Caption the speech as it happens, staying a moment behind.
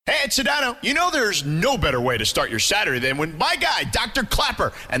Hey, it's Sedano. You know there's no better way to start your Saturday than when my guy, Dr.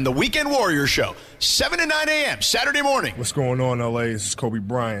 Clapper, and the Weekend Warrior Show, 7 to 9 a.m. Saturday morning. What's going on, L.A.? This is Kobe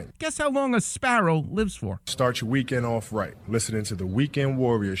Bryant. Guess how long a sparrow lives for? Start your weekend off right. Listening to the Weekend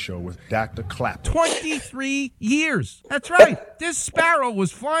Warrior Show with Dr. Clapper. 23 years. That's right. This sparrow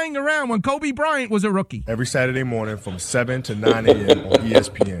was flying around when Kobe Bryant was a rookie. Every Saturday morning from 7 to 9 a.m. on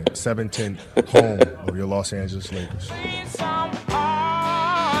ESPN. 710, home of your Los Angeles Lakers.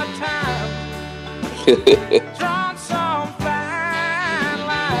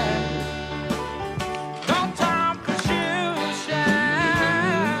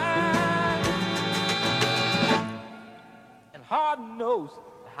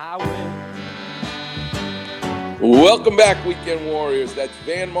 Welcome back, Weekend Warriors. That's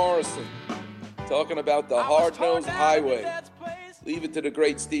Van Morrison talking about the hard-nosed highway. Leave it to the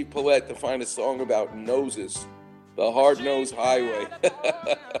great Steve Paulette to find a song about noses. The hard-nosed highway.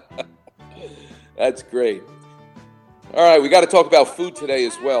 That's great. All right, we got to talk about food today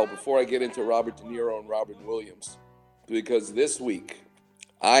as well before I get into Robert De Niro and Robin Williams. Because this week,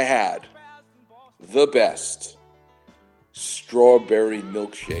 I had the best strawberry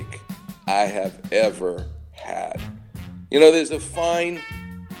milkshake I have ever had. You know, there's a fine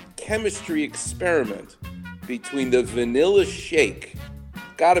chemistry experiment between the vanilla shake,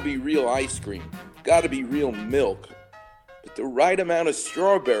 got to be real ice cream, got to be real milk, but the right amount of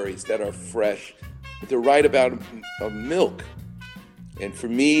strawberries that are fresh, with the right amount of milk. And for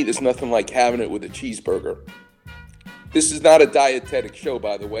me, there's nothing like having it with a cheeseburger. This is not a dietetic show,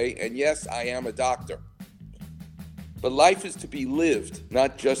 by the way, and yes, I am a doctor. But life is to be lived,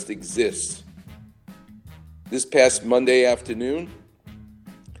 not just exist. This past Monday afternoon,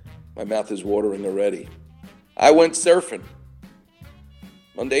 my mouth is watering already. I went surfing.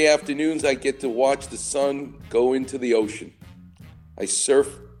 Monday afternoons, I get to watch the sun go into the ocean. I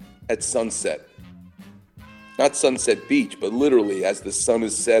surf at sunset. Not Sunset Beach, but literally as the sun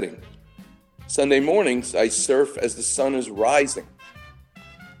is setting. Sunday mornings, I surf as the sun is rising.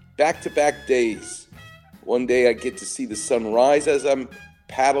 Back-to-back days. One day I get to see the sun rise as I'm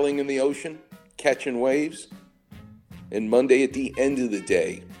paddling in the ocean, catching waves. And Monday at the end of the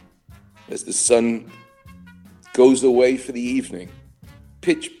day, as the sun goes away for the evening,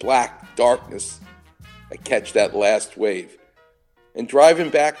 pitch black darkness, I catch that last wave. And driving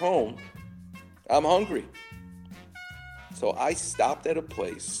back home, I'm hungry. So I stopped at a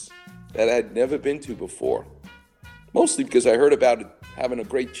place that I had never been to before. Mostly because I heard about it having a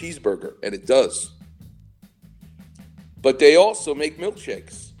great cheeseburger, and it does. But they also make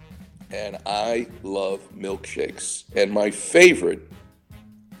milkshakes. And I love milkshakes. And my favorite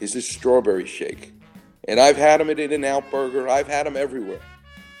is a strawberry shake. And I've had them at In-N-Out Burger. I've had them everywhere.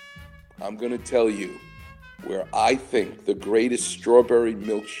 I'm going to tell you where I think the greatest strawberry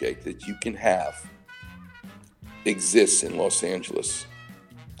milkshake that you can have exists in Los Angeles.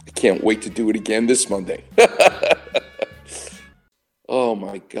 I can't wait to do it again this Monday. Oh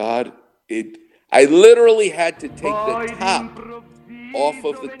my God. I literally had to take the top off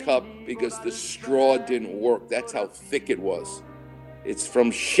of the cup because the straw didn't work. That's how thick it was. It's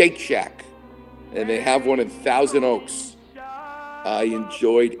from Shake Shack, and they have one in Thousand Oaks. I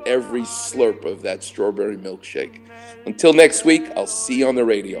enjoyed every slurp of that strawberry milkshake. Until next week, I'll see you on the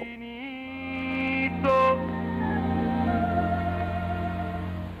radio.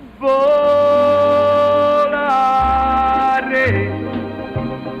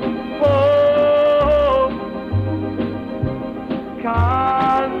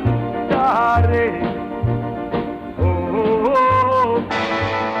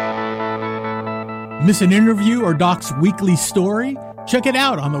 Miss an interview or Doc's weekly story? Check it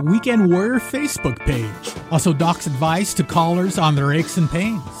out on the Weekend Warrior Facebook page. Also, Doc's advice to callers on their aches and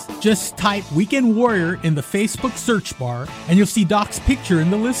pains. Just type Weekend Warrior in the Facebook search bar and you'll see Doc's picture in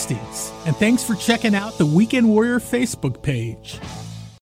the listings. And thanks for checking out the Weekend Warrior Facebook page.